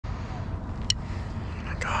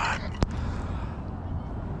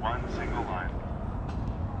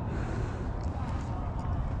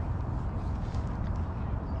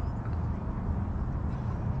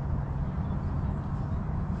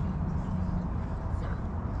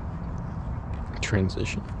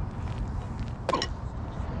transition.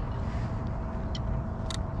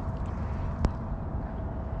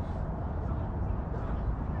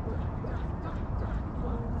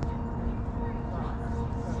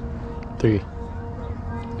 Three,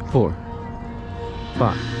 4,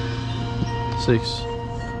 5, 6,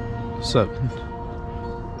 7,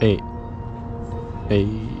 8,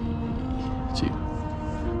 2,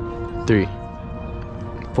 3,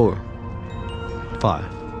 4, 5,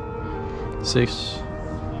 6,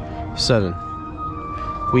 7.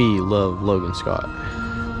 We love Logan Scott.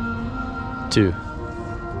 2,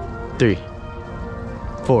 3,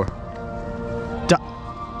 4.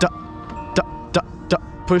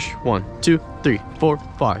 Push 1, 2, 3, 4,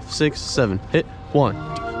 5, 6, 7. Hit 1,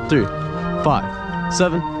 2, 3, 5,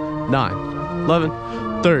 7, 9, 11,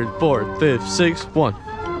 3rd, 4th, 5th, 6th, 1,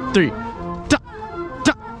 3.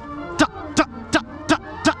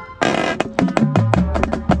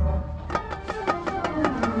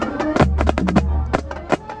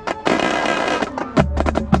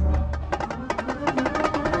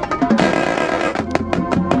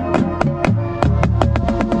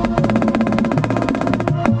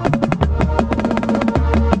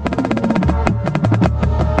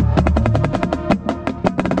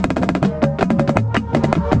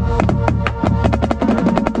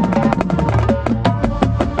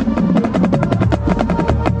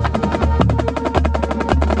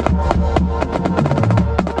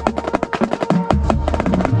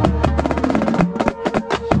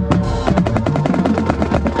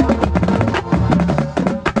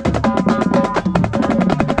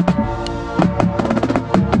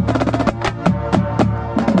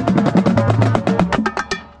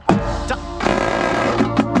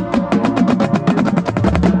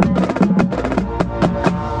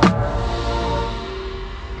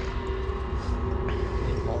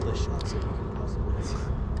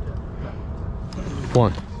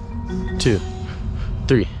 One, 2,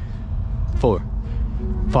 3, 4,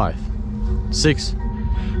 5, 6,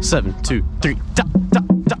 7, 2, 3. Da, da,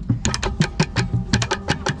 da.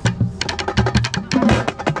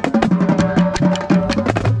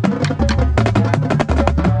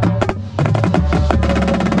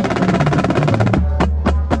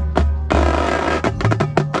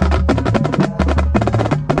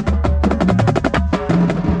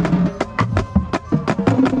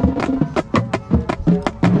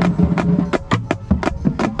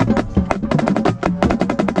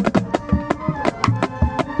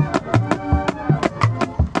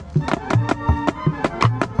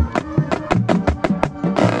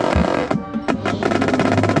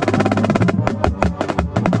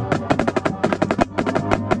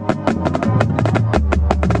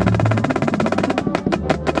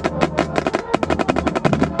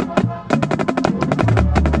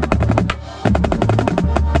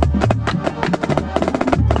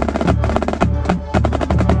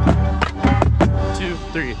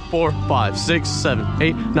 Four, 5, 6, 7,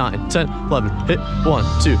 8, 9, 10, 11. Hit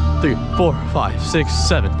 1, 2, 3, 4, 5, 6,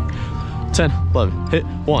 7, 10, 11. Hit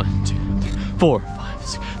 1, 2, 3, 4, 5,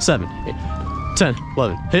 6, 7, 8, 10,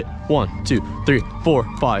 11. Hit 1, 2, 3, 4,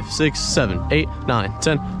 5, 6, 7, 8, 9,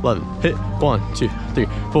 10, 11. Hit 1, 2, 3,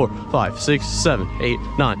 4, 5, 6, 7, 8,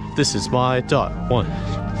 9. This is my dot. 1,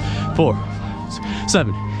 4, 5, 6,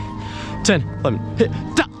 7, 10, 11. Hit.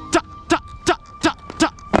 Da, da, da, da, da, da.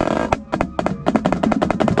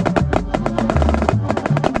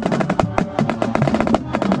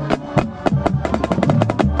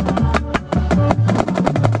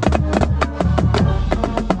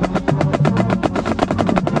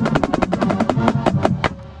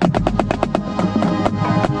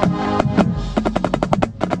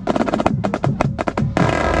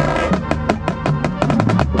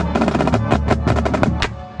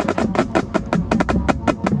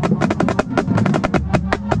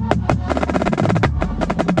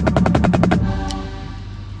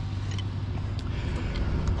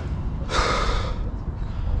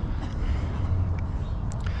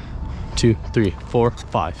 Two, 3, 4,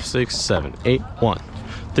 5, 6, 7, 8, 1,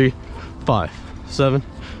 3, 5, 7,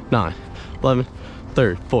 9, 11,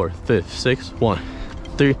 3rd, 4th, 5th, 6th, 1,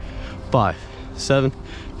 3, 5, 7,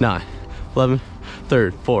 9, 11,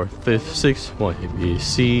 3rd, 4th, 5th, 6th, 1, A, B,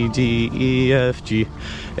 C, D, E, F, G,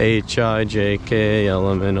 H, I, J, K, L,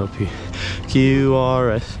 M, N, O, P, Q,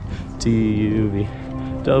 R, S, T, U, V,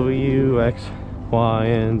 W, X, Y,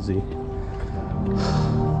 and Z.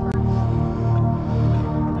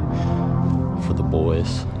 For the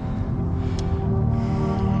boys.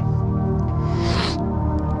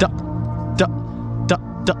 Da, da, da,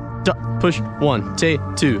 da, da. Push 1, take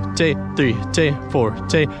 2, take 3, take 4,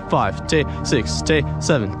 take 5, take 6, take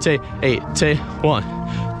 7, take 8, take 1,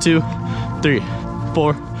 2, 3,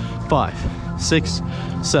 4, 5, 6,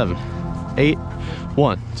 7, 8.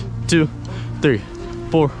 1, 2, 3,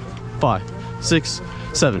 4, 5, 6,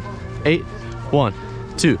 7, 8. 1,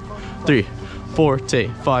 2, 3, 4.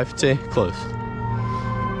 Take 5. Take close.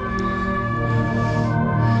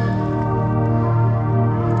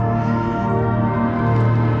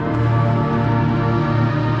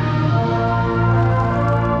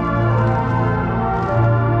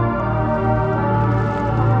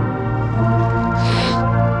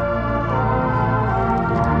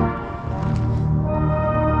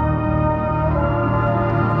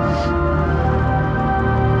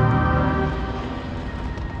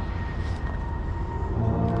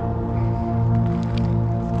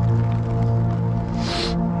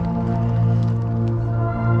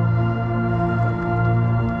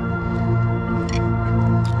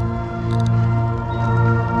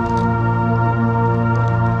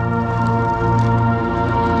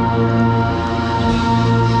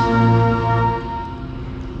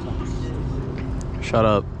 Shut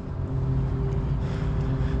up.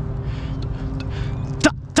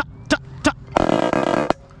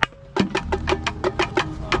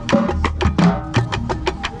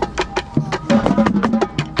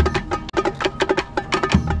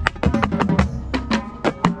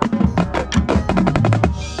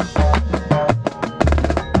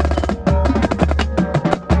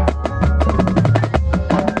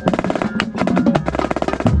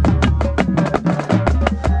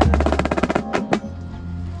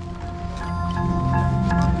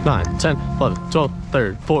 Nine, 10, 11, 12,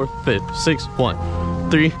 13, 14, 15, 6, 1,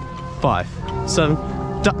 3, 5, 7,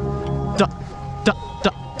 da, da, da, da,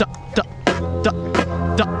 da, da, da, da, da, da,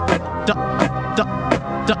 da, da,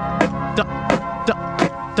 da, da,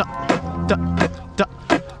 da,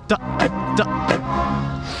 da, da.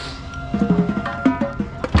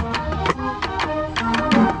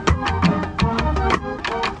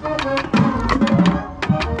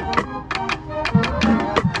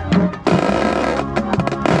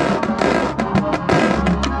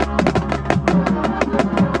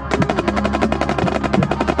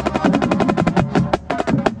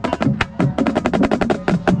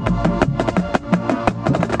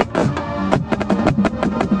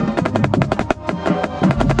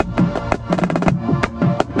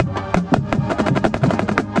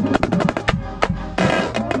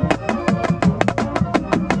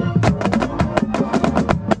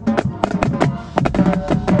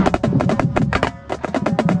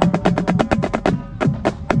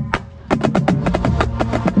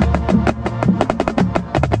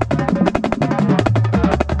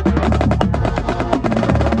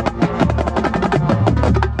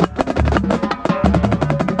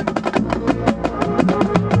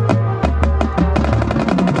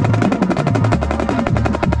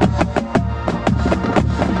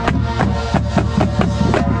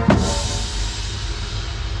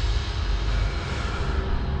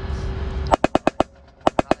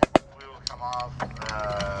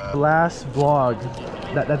 Last vlog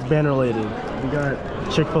that's band related. We got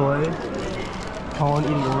Chick-fil-A, Colin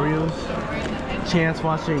eating Oreos, Chance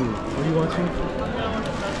watching, what are you watching?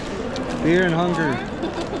 Fear and Hunger.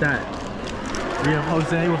 That. We have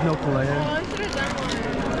Jose with no Kalea.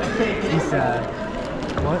 He's sad.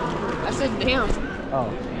 What? I said damn. Oh,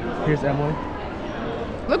 here's Emily.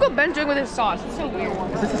 Look what Ben's doing with his sauce. It's so weird.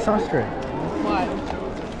 Is this a sauce tray? Why?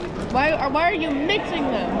 Why are you mixing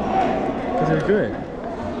them? Because they're good.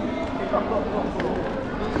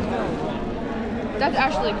 That's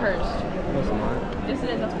actually cursed. No, it's not. Yes, it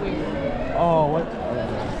is. That's weird. Oh, what?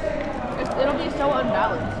 It'll be so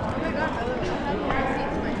unbalanced.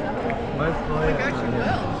 Let's play.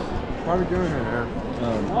 Why are we doing it now?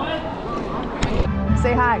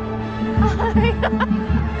 Say hi.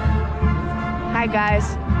 Hi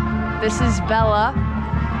guys. This is Bella.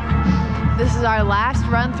 This is our last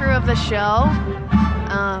run through of the show.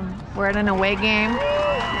 We're at an away game.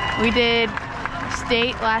 We did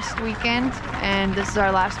state last weekend, and this is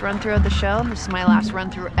our last run through of the show. This is my last run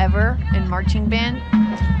through ever in marching band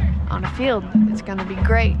on a field. It's gonna be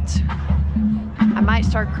great. I might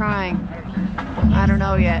start crying. I don't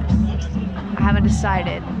know yet. I haven't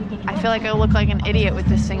decided. I feel like I look like an idiot with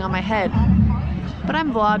this thing on my head. But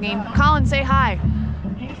I'm vlogging. Colin, say hi.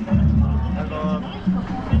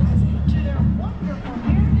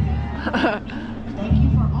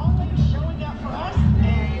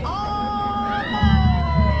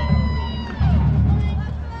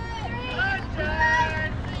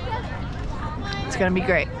 It's gonna be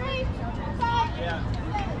great. Yeah.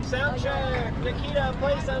 Sound check. Nikita,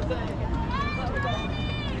 play something.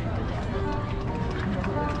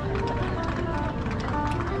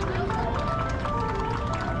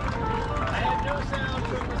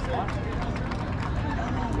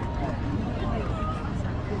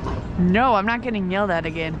 No, I'm not getting yelled at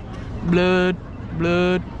again. Blood,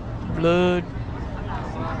 blood, blood.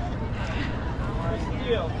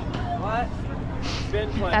 What?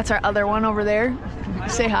 That's our other one over there.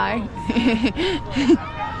 Say hi.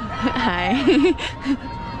 Hi.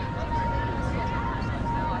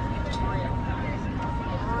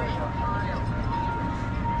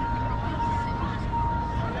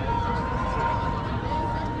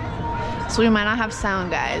 So we might not have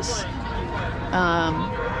sound, guys.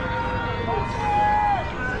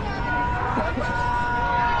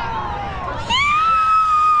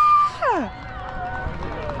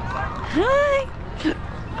 Hi.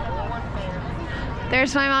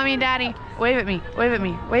 There's my mommy and daddy. Wave at me, wave at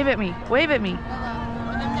me, wave at me, wave at me. For them to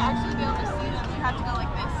actually be able to see them, you have to go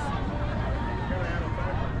like this.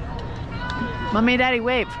 Mommy and daddy,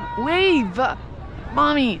 wave. Wave!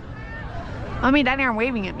 Mommy! Mommy and daddy aren't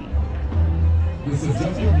waving at me. This is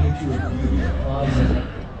definitely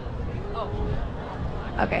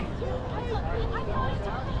Okay.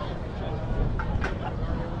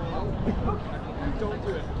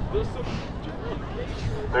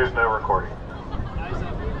 There's no recording.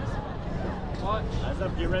 Eyes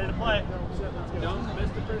up, get ready to play. Don't miss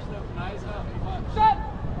the first note. Eyes up.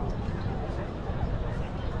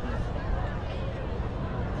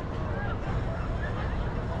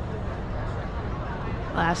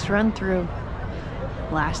 Last run through.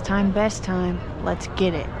 Last time, best time. Let's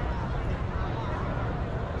get it.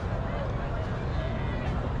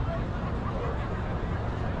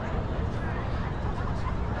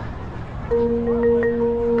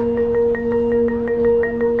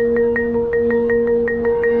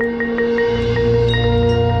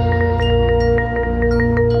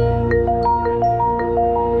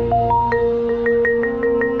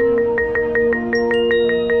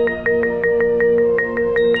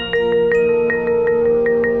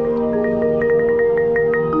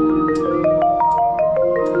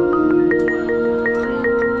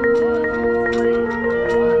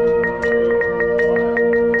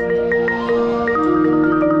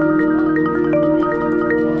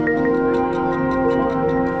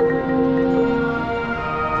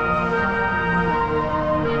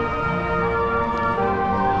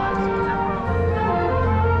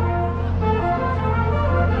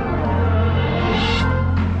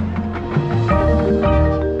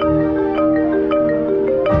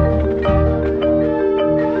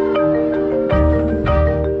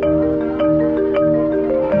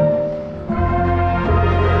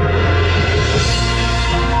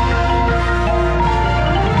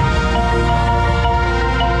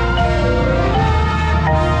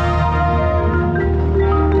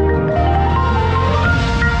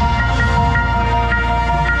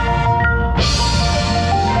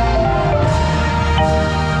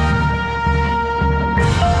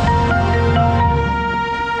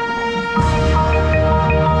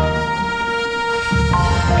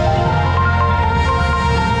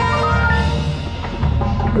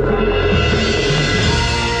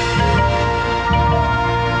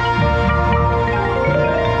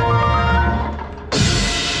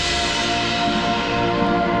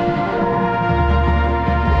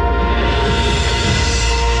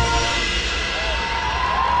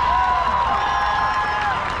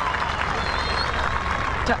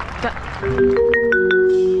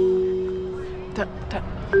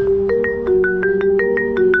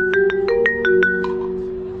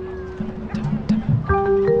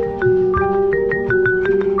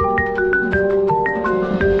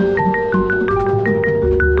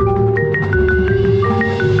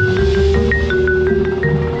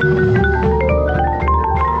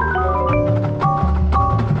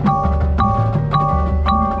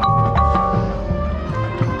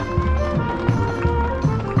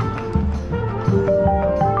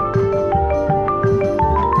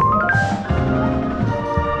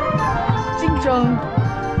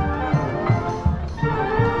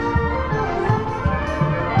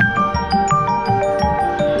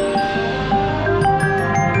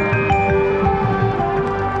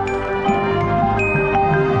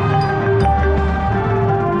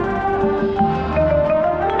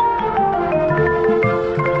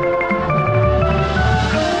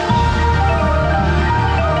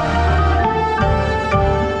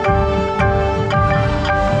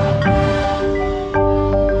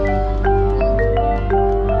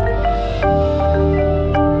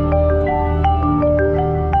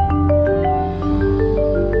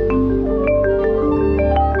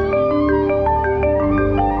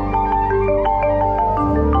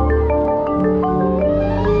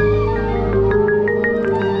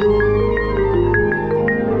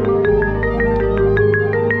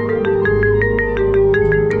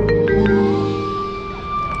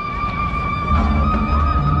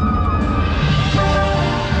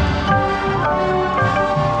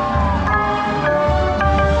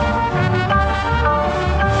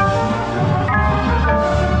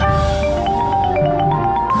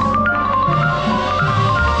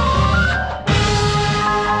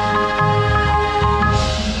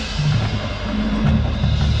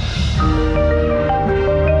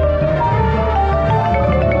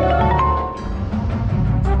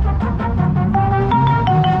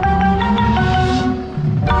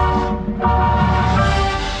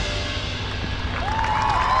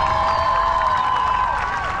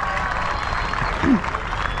 Two,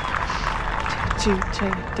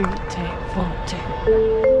 two, three, take, 4, take.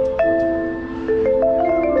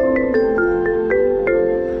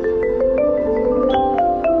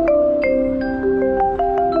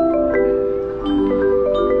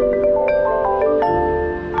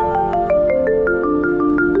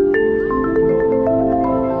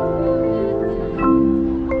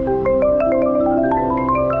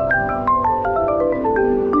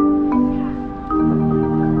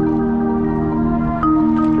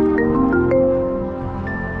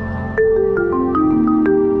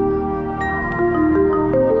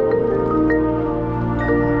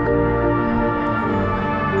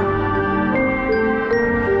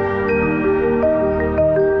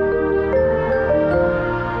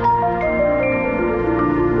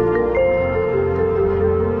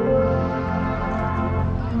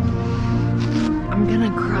 I'm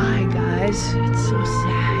gonna cry, guys. It's so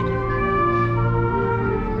sad.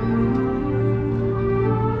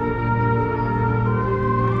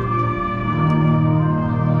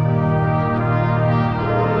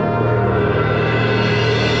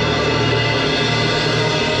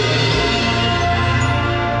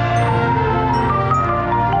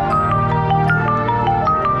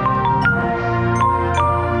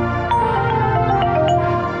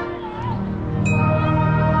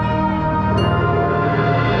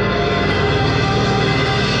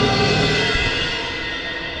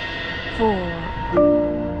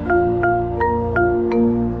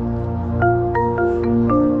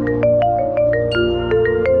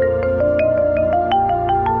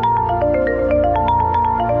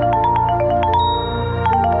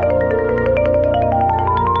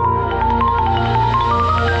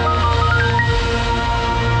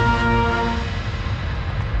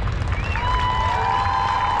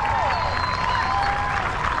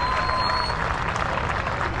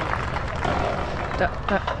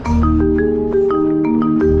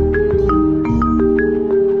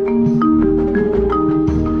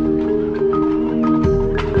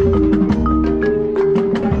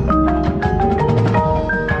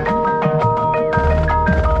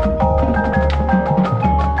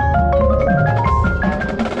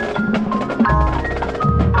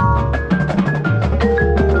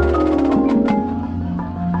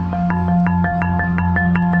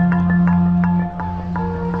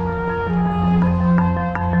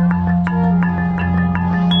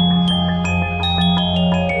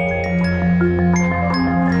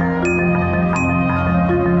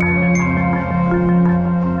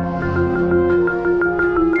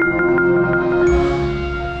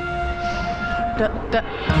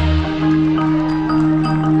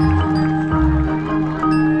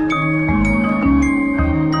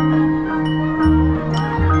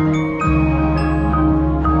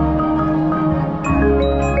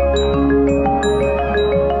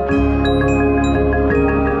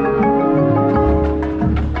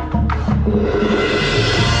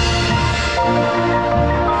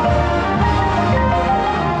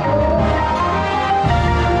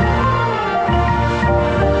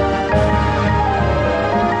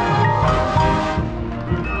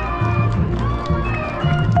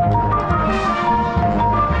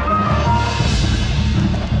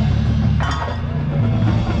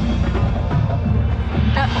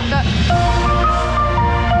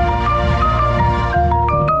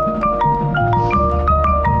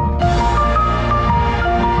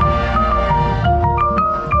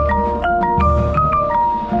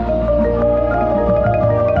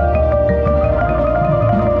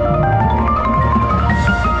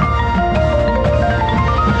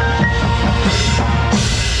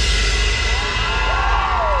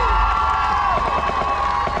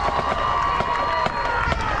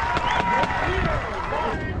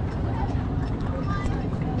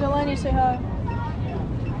 Delaney, say hi.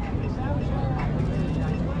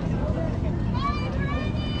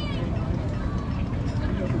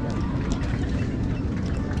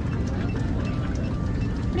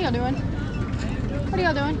 What are y'all doing? What are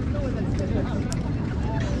y'all doing?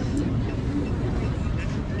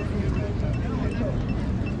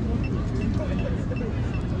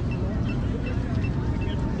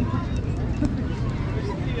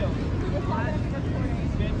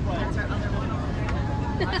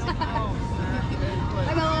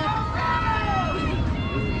 Hi, Bella.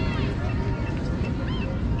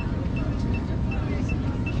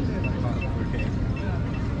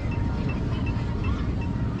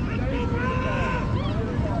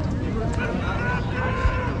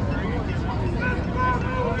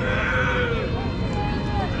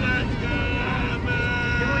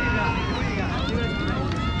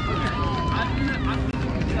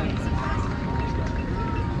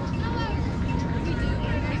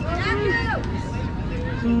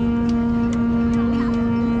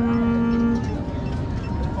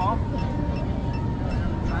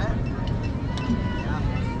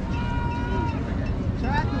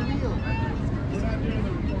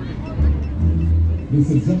 The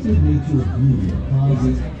subjective nature of beauty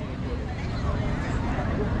causes.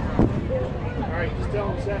 Alright, just tell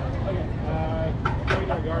them set. Point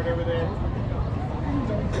our guard over there.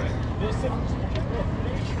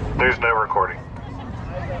 There's no recording.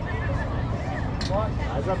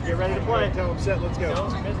 Eyes up, get ready to play. Tell them set, let's go.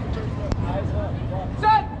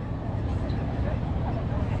 Set!